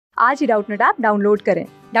आज ही Doubtnut app download करें।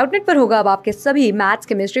 डाउटनट पर होगा अब आपके सभी मैथ्स,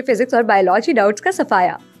 केमिस्ट्री, फिजिक्स और बायोलॉजी डाउट्स का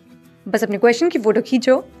सफाया। बस अपने क्वेश्चन की फोटो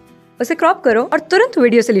खींचो, उसे क्रॉप करो और तुरंत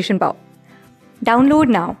वीडियो सोल्यूशन पाओ। Download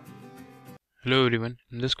now. Hello everyone,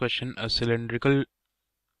 in this question a cylindrical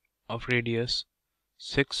of radius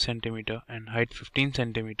 6 centimeter and height 15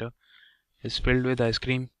 centimeter is filled with ice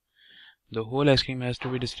cream. The whole ice cream has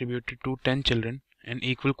to be distributed to 10 children in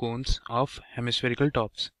equal cones of hemispherical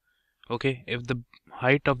tops. Okay, if the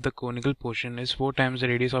height of the conical portion is 4 times the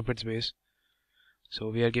radius of its base, so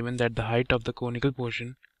we are given that the height of the conical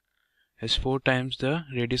portion is 4 times the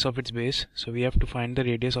radius of its base, so we have to find the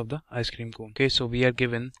radius of the ice cream cone. Okay, so we are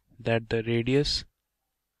given that the radius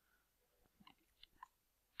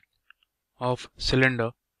of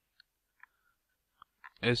cylinder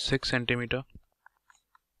is 6 centimeter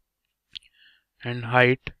and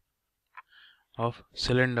height of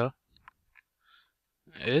cylinder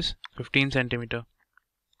is 15 centimeter.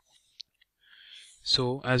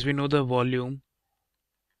 So as we know, the volume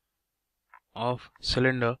of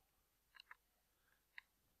cylinder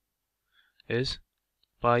is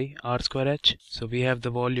pi r square h. So we have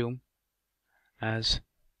the volume as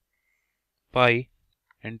pi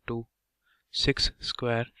into 6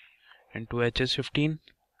 square into h is 15.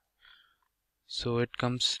 So it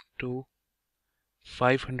comes to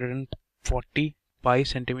 540 pi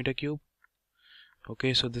centimeter cube.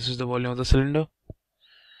 Okay, so this is the volume of the cylinder.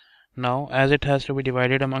 Now as it has to be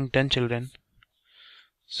divided among 10 children,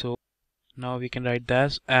 so now we can write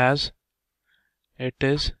this as it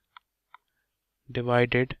is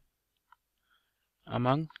divided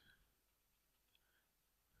among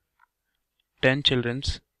 10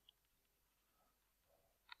 children's.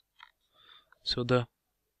 So the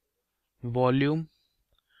volume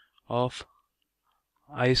of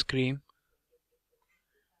ice cream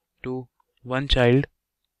to one child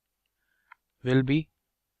will be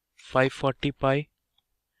 540 pi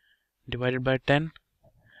divided by 10.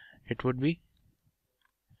 It would be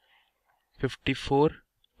 54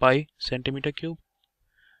 pi centimeter cube.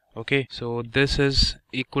 Okay, so this is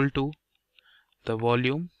equal to the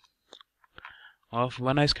volume of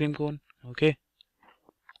one ice cream cone. Okay,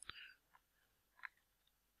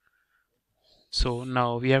 so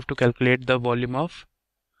now we have to calculate the volume of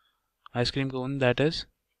ice cream cone, that is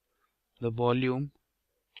the volume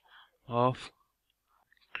of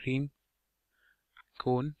cream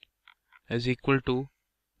cone is equal to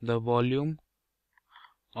the volume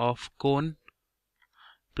of cone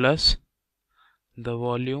plus the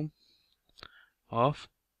volume of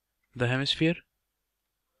the hemisphere.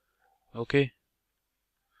 Okay,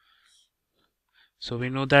 so we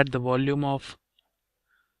know that the volume of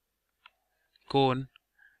cone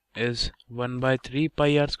is 1 by 3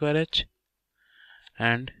 pi r square h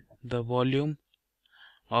and the volume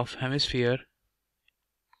of hemisphere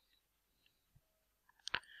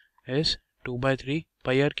is 2 by 3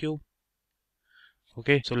 pi r cube.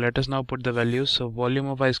 Okay, so let us now put the values. So volume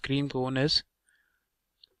of ice cream cone is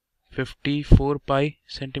 54 pi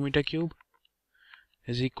centimeter cube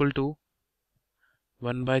is equal to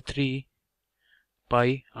 1 by 3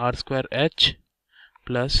 pi r square h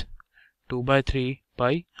plus 2 by 3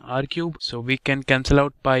 pi r cube. So we can cancel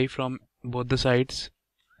out pi from both the sides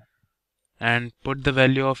and put the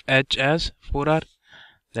value of h as 4r.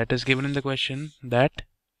 That is given in the question that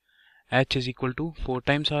h is equal to 4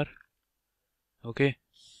 times r. Okay,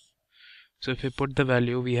 so if we put the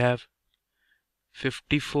value, we have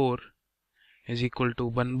 54 is equal to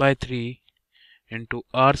 1 by 3 into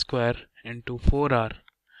r square into 4r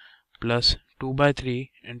plus 2 by 3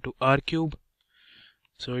 into r cube.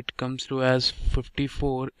 So it comes to as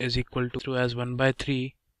 54 is equal to as 1 by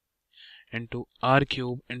 3 into r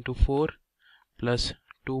cube into 4 plus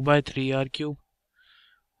 2 by 3 r cube.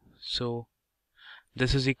 So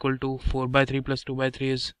this is equal to 4 by 3 plus 2 by 3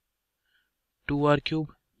 is 2r cube.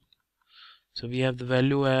 So we have the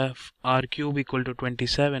value of r cube equal to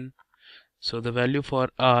 27. So the value for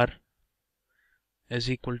r is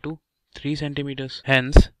equal to 3 centimeters.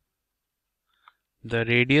 Hence the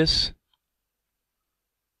radius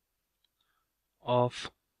of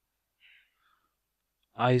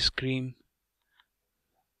ice cream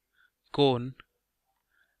cone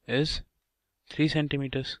is 3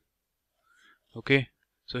 centimeters. Okay,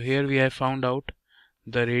 so here we have found out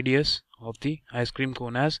the radius of the ice cream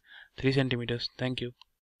cone as 3 centimeters. Thank you.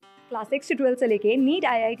 Class 6 से 12 से लेके NEET,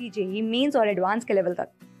 IIT, JEE mains और advance के level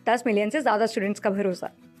तक 10 million से ज्यादा students का भरोसा।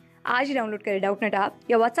 आज ही डाउनलोड करें डाउटनट ऐप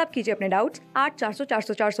या व्हाट्सएप कीजिए अपने डाउट्स 8400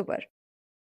 400 400 पर।